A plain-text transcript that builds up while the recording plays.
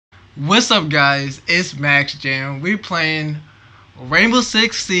What's up, guys? It's Maxjamm. We're playing Rainbow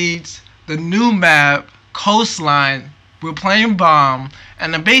Six Siege, the new map, Coastline. We're playing bomb,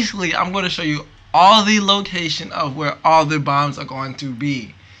 and then basically I'm going to show you all the location of where all the bombs are going to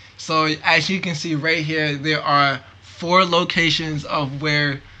be. So as you can see right here, there are 4 locations of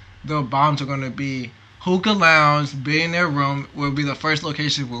where the bombs are going to be. Hookah Lounge, Billionaire Room will be the first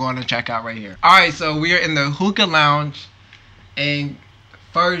location we're going to check out right here. Alright, so we are in the Hookah Lounge, and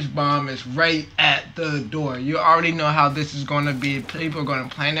first bomb is right at the door. You already know how this is going to be. People are going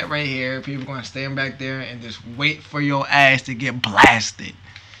to plant it right here. People are going to stand back there and just wait for your ass to get blasted.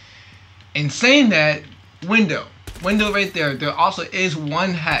 And saying that, window right there. There also is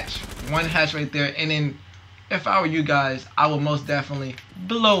one hatch right there. And then if I were you guys, I would most definitely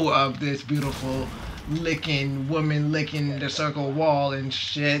blow up this beautiful woman licking the circle wall and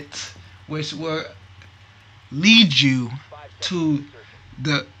shit, which will lead you to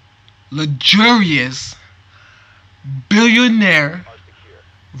the luxurious billionaire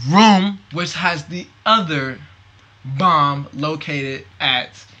room, which has the other bomb located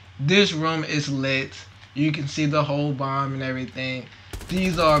at. This room is lit. You can see the whole bomb and everything.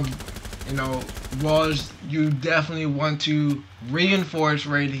 These are, walls you definitely want to reinforce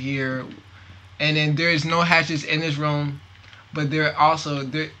right here. And then there is no hatches in this room, but there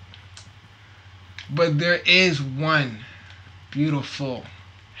is one beautiful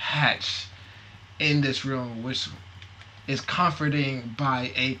hatch in this room, which is comforting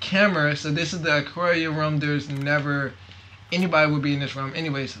by a camera. So this is the aquarium room. There's never anybody would be in this room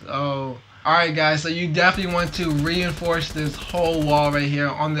anyways. Alright guys, so you definitely want to reinforce this whole wall right here.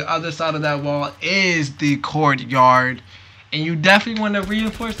 On the other side of that wall is the courtyard, and you definitely want to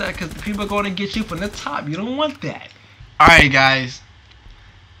reinforce that because people are going to get you from the top. You don't want that. Alright guys,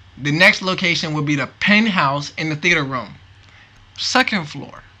 the next location will be the penthouse in the theater room. Second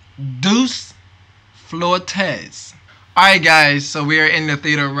floor, Deuce Flores. Alright guys, so we are in the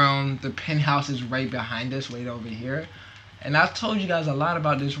theater room. The penthouse is right behind us, right over here. And I've told you guys a lot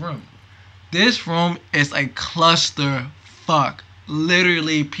about this room. This room is a cluster fuck.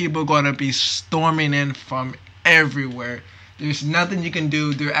 Literally, people are going to be storming in from everywhere. There's nothing you can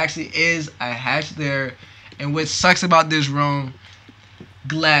do. There actually is a hatch there. And what sucks about this room,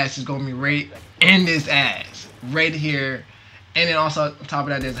 glass is going to be right in this ass. Right here. And then also on top of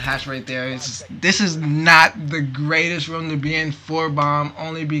that, there's a hatch right there. This is not the greatest room to be in for bomb,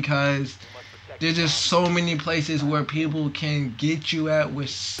 only because there's just so many places where people can get you at,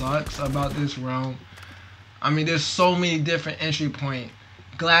 which sucks about this room. I mean, there's so many different entry points.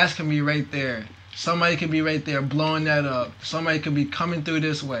 Glass can be right there. Somebody can be right there blowing that up. Somebody could be coming through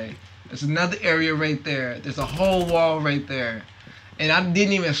this way. There's another area right there. There's a whole wall right there. And I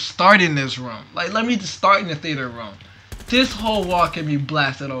didn't even start in this room. Like, let me just start in the theater room. This whole wall can be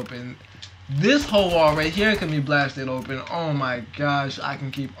blasted open. This whole wall right here can be blasted open. Oh my gosh, I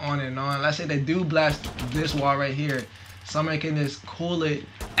can keep on and on. Let's say they do blast this wall right here. Somebody can just cool it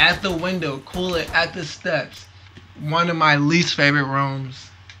at the window, cool it at the steps. One of my least favorite rooms,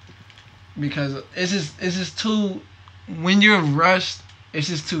 because it's just too, when you're rushed, it's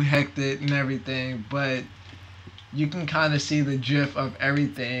just too hectic and everything. But you can kind of see the drift of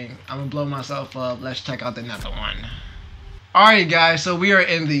everything. I'm gonna blow myself up. Let's check out another one. Alright guys, so we are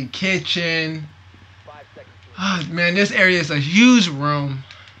in the kitchen. Oh, man, this area is a huge room.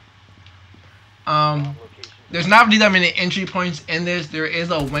 There's not really that many entry points in this. There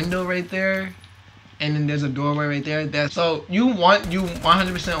is a window right there, and then there's a doorway right there. So you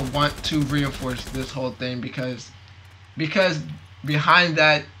 100% want to reinforce this whole thing because behind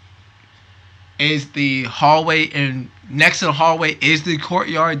that is the hallway, and next to the hallway is the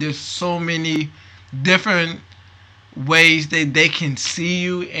courtyard. There's so many different ways that they can see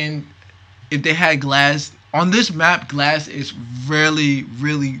you, and if they had glass on this map, glass is really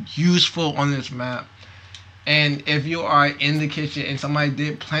useful on this map. And if you are in the kitchen and somebody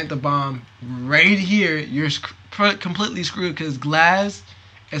did plant the bomb right here, you're completely screwed because glass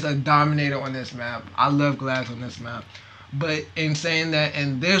is a dominator on this map. I love glass on this map. But in saying that,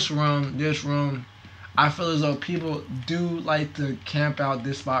 in this room, I feel as though people do like to camp out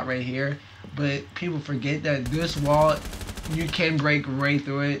this spot right here. But people forget that this wall, you can break right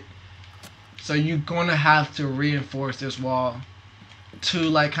through it. So you're gonna have to reinforce this wall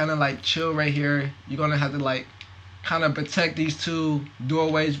to kind of chill right here. You're gonna have to kind of protect these 2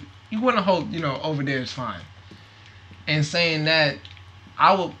 doorways. You wanna hope, over there is fine. And saying that,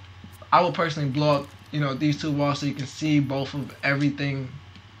 I will personally blow up, these 2 walls so you can see both of everything.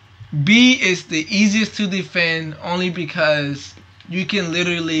 B is the easiest to defend, only because you can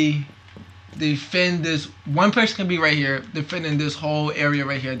literally defend this. One person can be right here, defending this whole area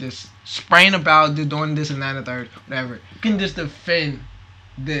right here, just spraying about, doing this and that and the third, whatever. You can just defend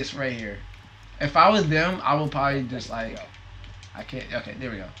this right here. If I was them, I would probably just like, I can't. Okay,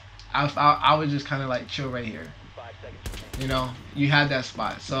 there we go. I would just kind of like chill right here. You know, you have that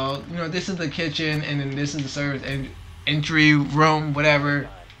spot. So you know, this is the kitchen, and then this is the service and entry room, whatever.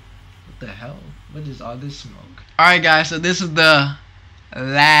 What the hell? What is all this smoke? All right, guys. So this is the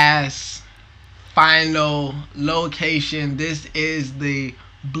last final location. This is the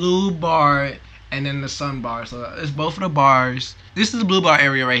blue bar and then the sun bar. So it's both of the bars. This is the blue bar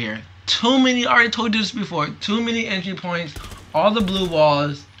area right here. Too many, I already told you this before, too many entry points. All the blue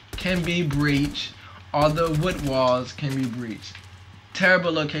walls can be breached. All the wood walls can be breached.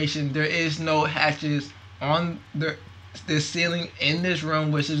 Terrible location. There is no hatches on the ceiling in this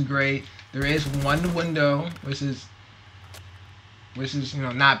room, which is great. There is one window, which is you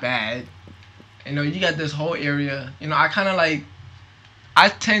know, not bad. You know, you got this whole area. You know, I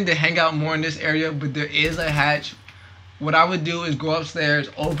tend to hang out more in this area, but there is a hatch. What I would do is go upstairs,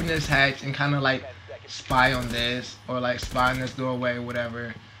 open this hatch, and kind of like spy on this, or like spy on this doorway,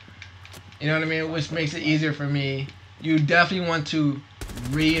 whatever. You know what I mean? Which makes it easier for me. You definitely want to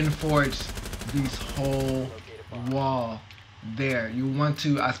reinforce this whole wall there. You want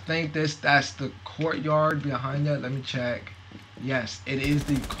to, I think that's the courtyard behind that. Let me check. Yes, it is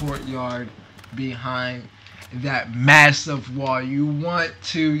the courtyard behind that massive wall. You want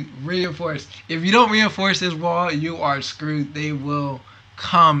to reinforce. If you don't reinforce this wall, you are screwed. They will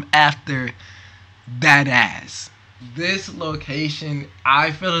come after that ass. This location,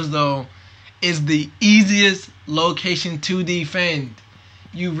 I feel as though, is the easiest location to defend.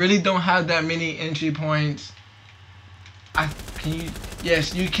 You really don't have that many entry points.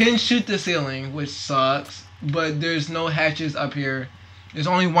 Yes, you can shoot the ceiling, which sucks, but there's no hatches up here. There's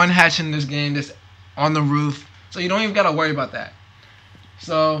only one hatch in this game that's on the roof, so you don't even gotta worry about that.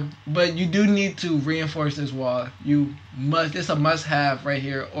 So, but you do need to reinforce this wall. You must. It's a must-have right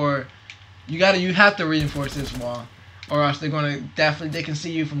here, or you have to reinforce this wall, or else they're gonna they can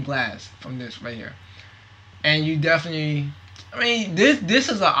see you from glass from this right here. And you definitely, I mean, this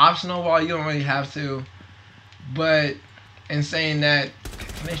is an optional wall. You don't really have to, but in saying that,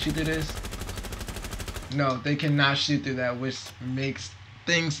 can they shoot through this? No, they cannot shoot through that, which makes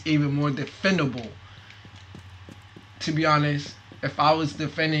things even more defendable. To be honest, if I was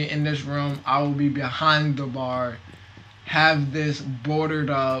defending in this room, I would be behind the bar, have this bordered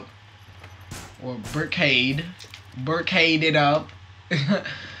up, or barricaded up,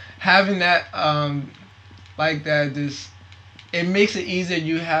 having that like that. It makes it easier.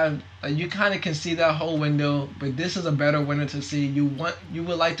 You kind of can see that whole window, but this is a better window to see. You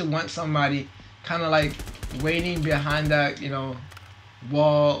would like to want somebody kind of like waiting behind that, you know,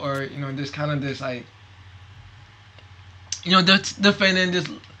 wall, or you know, this like, you know, defending this.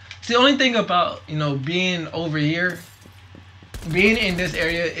 It's the only thing about, you know, being over here, being in this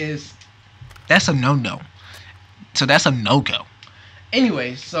area is, that's a no-no. So that's a no-go.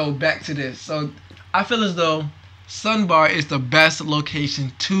 Anyway, so back to this. So I feel as though Sunbar is the best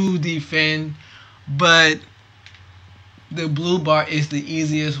location to defend, but the blue bar is the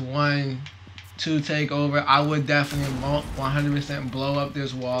easiest one to take over. I would definitely 100% blow up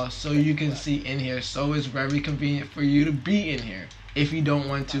this wall so you can see in here. So it's very convenient for you to be in here if you don't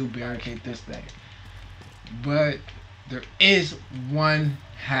want to barricade this thing. But there is one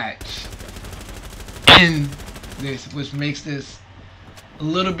hatch in this, which makes this a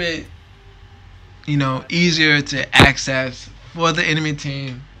little bit, you know, easier to access for the enemy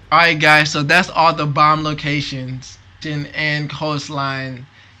team. Alright guys, so that's all the bomb locations and Coastline.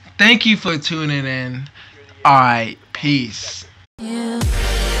 Thank you for tuning in. Alright, peace. Yeah.